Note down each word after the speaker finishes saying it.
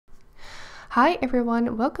Hi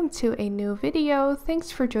everyone, welcome to a new video.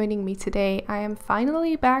 Thanks for joining me today. I am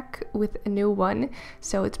finally back with a new one.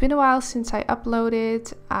 So it's been a while since I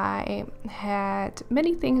uploaded. I had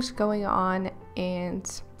many things going on and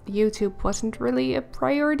YouTube wasn't really a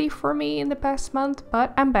priority for me in the past month,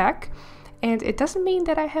 but I'm back. And it doesn't mean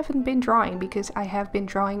that I haven't been drawing, because I have been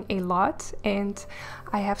drawing a lot and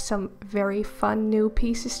I have some very fun new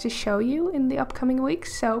pieces to show you in the upcoming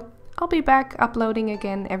weeks. So I'll be back uploading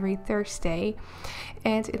again every Thursday,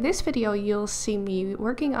 and in this video you'll see me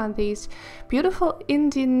working on these beautiful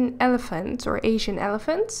Indian elephants or Asian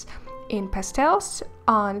elephants in pastels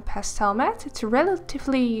on pastel mat. It's a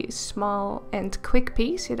relatively small and quick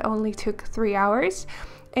piece. It only took 3 hours,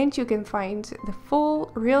 and you can find the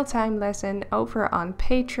full real-time lesson over on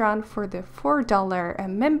Patreon for the $4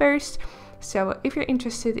 members. So if you're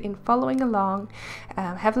interested in following along,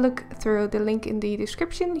 have a look through the link in the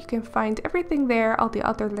description. You can find everything there, all the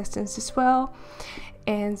other lessons as well,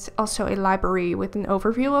 and also a library with an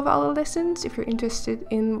overview of all the lessons if you're interested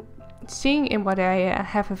in seeing in what I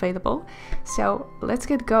have available. So let's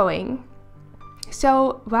get going.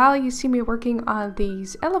 So while you see me working on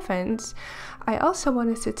these elephants, I also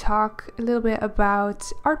wanted to talk a little bit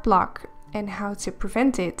about art block and how to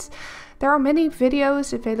prevent it. There are many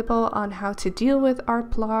videos available on how to deal with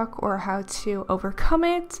art block or how to overcome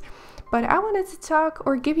it, but I wanted to talk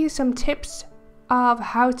or give you some tips of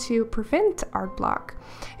how to prevent art block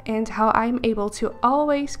and how I'm able to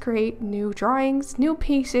always create new drawings, new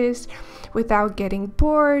pieces without getting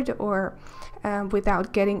bored or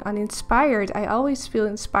without getting uninspired. I always feel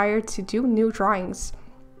inspired to do new drawings.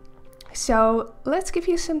 So let's give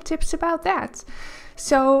you some tips about that.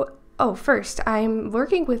 First, I'm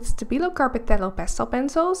working with Stabilo Carpitello pastel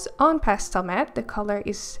pencils on pastel mat. The color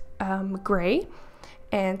is gray,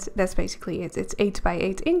 and that's basically it. It's 8 by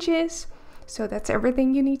 8 inches. So that's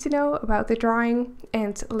everything you need to know about the drawing.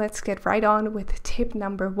 And let's get right on with tip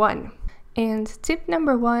number 1. And tip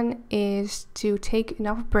number 1 is to take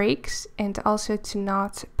enough breaks and also to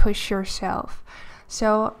not push yourself.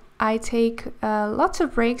 So I take lots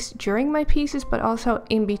of breaks during my pieces, but also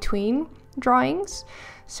in between drawings.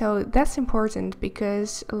 So that's important,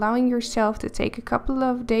 because allowing yourself to take a couple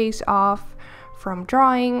of days off from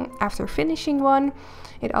drawing after finishing one,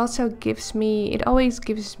 it always gives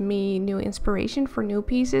me new inspiration for new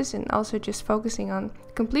pieces, and also just focusing on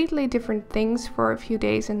completely different things for a few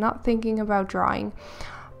days and not thinking about drawing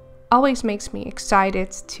always makes me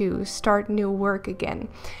excited to start new work again.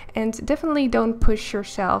 And definitely don't push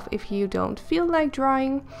yourself if you don't feel like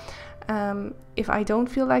drawing. If I don't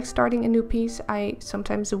feel like starting a new piece, I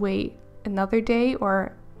sometimes wait another day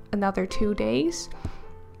or another 2 days,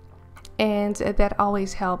 and that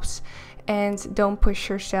always helps. And don't push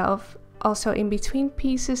yourself. Also, in between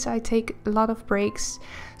pieces I take a lot of breaks,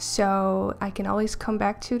 so I can always come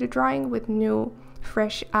back to the drawing with new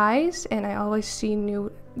fresh eyes, and I always see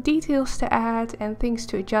new details to add and things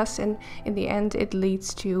to adjust, and in the end it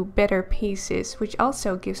leads to better pieces, which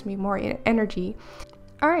also gives me more energy.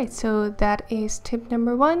 Alright, so that is tip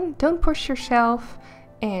number 1. Don't push yourself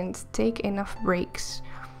and take enough breaks.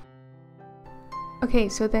 Okay,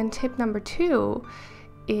 so then tip number 2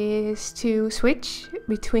 is to switch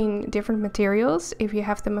between different materials if you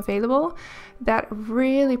have them available. That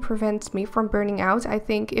really prevents me from burning out. I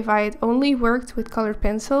think if I had only worked with colored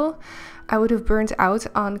pencil, I would have burnt out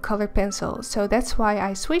on colored pencil. So that's why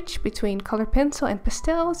I switch between colored pencil and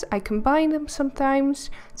pastels. I combine them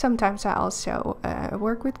sometimes. Sometimes I also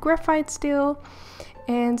work with graphite still.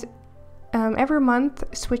 And every month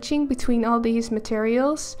switching between all these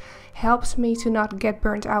materials helps me to not get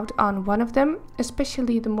burnt out on one of them,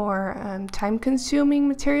 especially the more time-consuming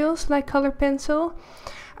materials like colored pencil.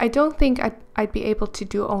 I don't think I'd be able to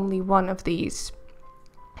do only one of these,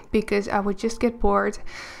 because I would just get bored.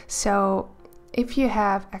 So if you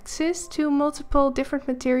have access to multiple different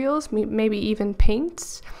materials, maybe even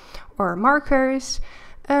paints or markers,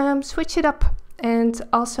 switch it up. And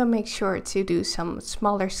also make sure to do some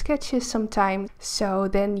smaller sketches sometimes, so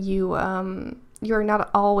then you're not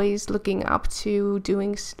always looking up to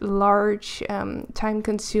doing large,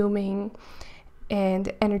 time-consuming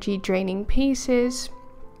and energy-draining pieces.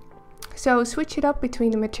 So switch it up between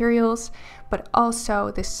the materials, but also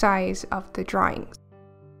the size of the drawings.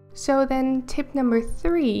 So then tip number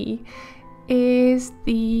 3 is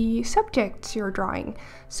the subjects you're drawing.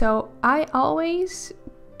 So I always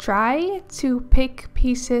try to pick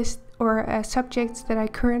pieces or subjects that I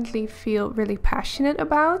currently feel really passionate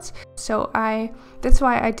about. So that's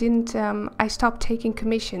why I stopped taking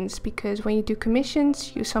commissions, because when you do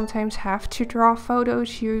commissions you sometimes have to draw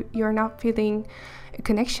photos you're not feeling a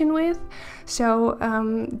connection with. So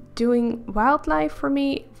doing wildlife for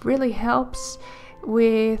me really helps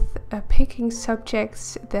with picking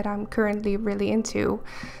subjects that I'm currently really into.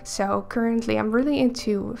 So currently I'm really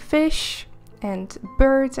into fish and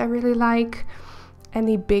birds. I really like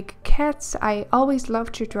any big cats. I always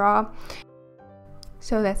love to draw.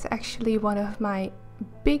 So that's actually one of my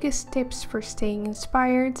biggest tips for staying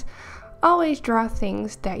inspired. Always draw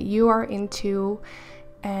things that you are into.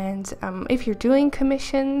 And if you're doing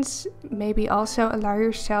commissions, maybe also allow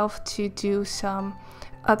yourself to do some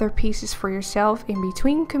other pieces for yourself in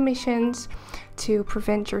between commissions to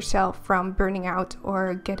prevent yourself from burning out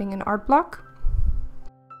or getting an art block.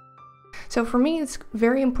 So for me, it's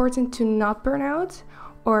very important to not burn out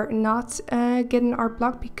or not get an art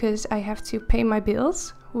block, because I have to pay my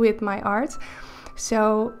bills with my art.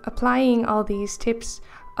 So applying all these tips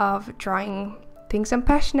of drawing things I'm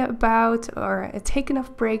passionate about, or take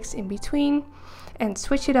enough breaks in between and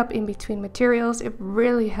switch it up in between materials, it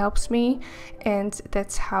really helps me. And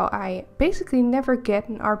that's how I basically never get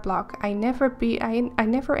an art block. I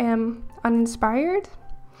never am uninspired.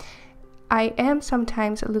 I am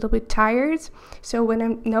sometimes a little bit tired. So when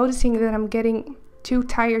I'm noticing that I'm getting too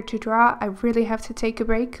tired to draw, I really have to take a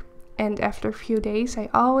break. And after a few days, I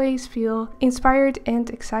always feel inspired and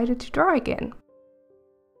excited to draw again.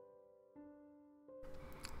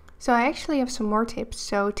 So I actually have some more tips.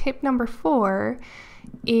 So tip number 4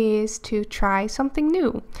 is to try something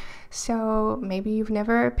new. So maybe you've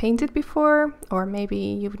never painted before, or maybe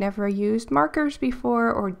you've never used markers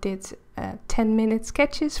before, or did 10-minute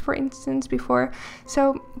sketches, for instance, before.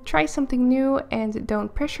 So try something new and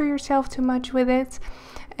don't pressure yourself too much with it,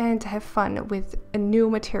 and have fun with a new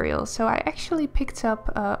material. So I actually picked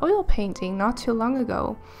up oil painting not too long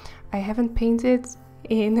ago. I haven't painted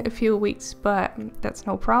in a few weeks, but that's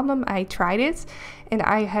no problem. I tried it and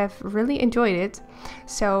I have really enjoyed it.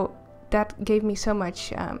 So that gave me so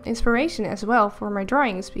much inspiration as well for my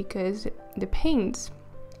drawings, because the paints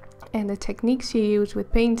and the techniques you use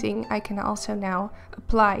with painting I can also now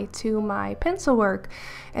apply to my pencil work,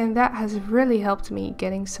 and that has really helped me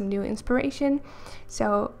getting some new inspiration.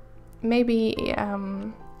 So maybe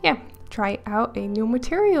try out a new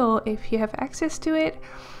material if you have access to it.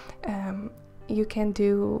 You can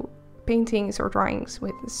do paintings or drawings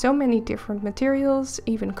with so many different materials,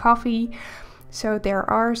 even coffee. So there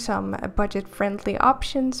are some budget-friendly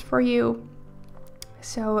options for you.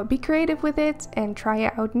 So be creative with it and try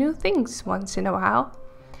out new things once in a while.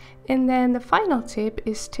 And then the final tip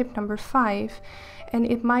is tip number 5. And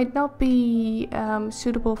it might not be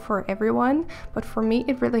suitable for everyone, but for me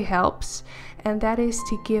it really helps. And that is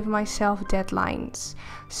to give myself deadlines.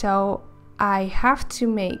 So I have to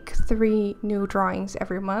make 3 new drawings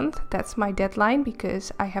every month. That's my deadline,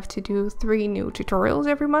 because I have to do 3 new tutorials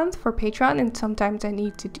every month for Patreon, and sometimes I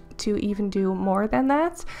need to even do more than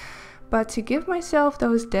that. But to give myself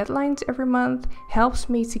those deadlines every month helps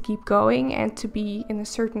me to keep going and to be in a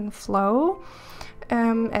certain flow,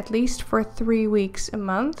 at least for 3 weeks a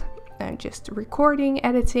month, just recording,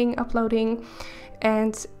 editing, uploading,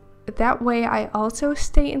 and that way I also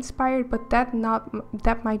stay inspired. But that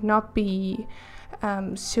might not be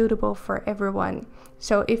suitable for everyone.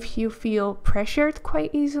 So if you feel pressured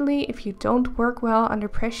quite easily, if you don't work well under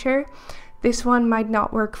pressure, this one might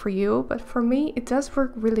not work for you, but for me it does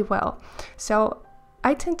work really well. So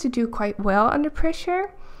I tend to do quite well under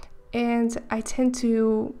pressure, and I tend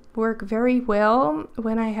to work very well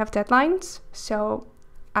when I have deadlines. So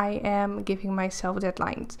I am giving myself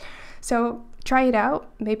deadlines. So try it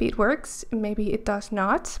out. Maybe it works, maybe it does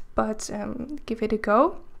not, but give it a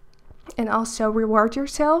go. And also reward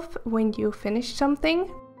yourself when you finish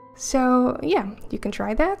something. So yeah, you can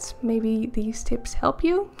try that. Maybe these tips help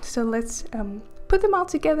you. So let's put them all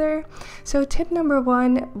together. So tip number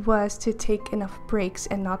 1 was to take enough breaks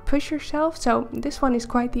and not push yourself. So this one is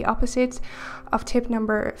quite the opposite of tip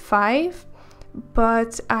number 5,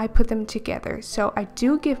 but I put them together. So I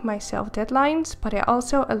do give myself deadlines, but I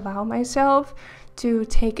also allow myself to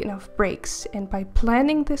take enough breaks. And by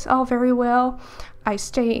planning this all very well, I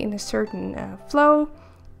stay in a certain flow,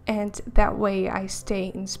 and that way I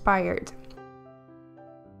stay inspired.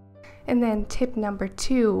 And then tip number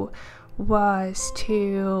 2 was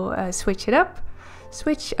to switch it up.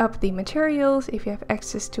 Switch up the materials if you have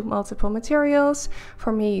access to multiple materials.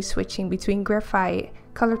 For me, switching between graphite,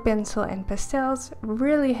 colored pencil and pastels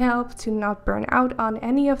really help to not burn out on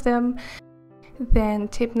any of them. Then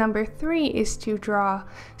tip number 3 is to draw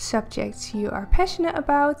subjects you are passionate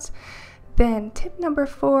about. Then tip number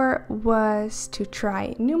 4 was to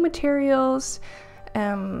try new materials,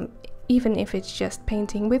 even if it's just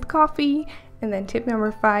painting with coffee. And then tip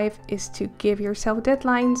number 5 is to give yourself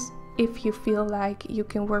deadlines if you feel like you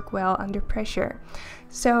can work well under pressure.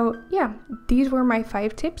 So yeah, these were my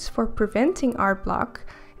 5 tips for preventing art block.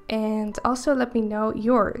 And also let me know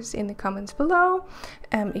yours in the comments below,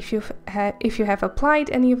 if you have applied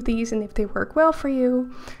any of these and if they work well for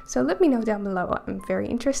you. So let me know down below. I'm very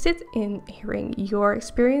interested in hearing your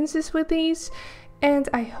experiences with these. And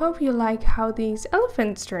I hope you like how these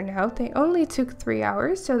elephants turned out. They only took 3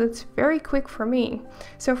 hours, so that's very quick for me.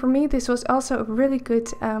 So for me, this was also a really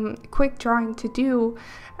good quick drawing to do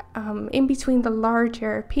in between the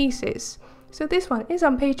larger pieces. So this one is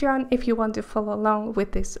on Patreon if you want to follow along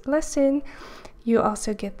with this lesson. You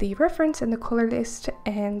also get the reference and the color list,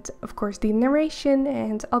 and of course the narration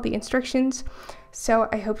and all the instructions. So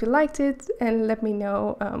I hope you liked it, and let me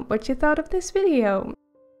know what you thought of this video.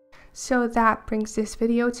 So that brings this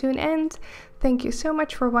video to an end. Thank you so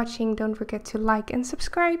much for watching. Don't forget to like and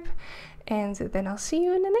subscribe, and then I'll see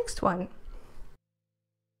you in the next one.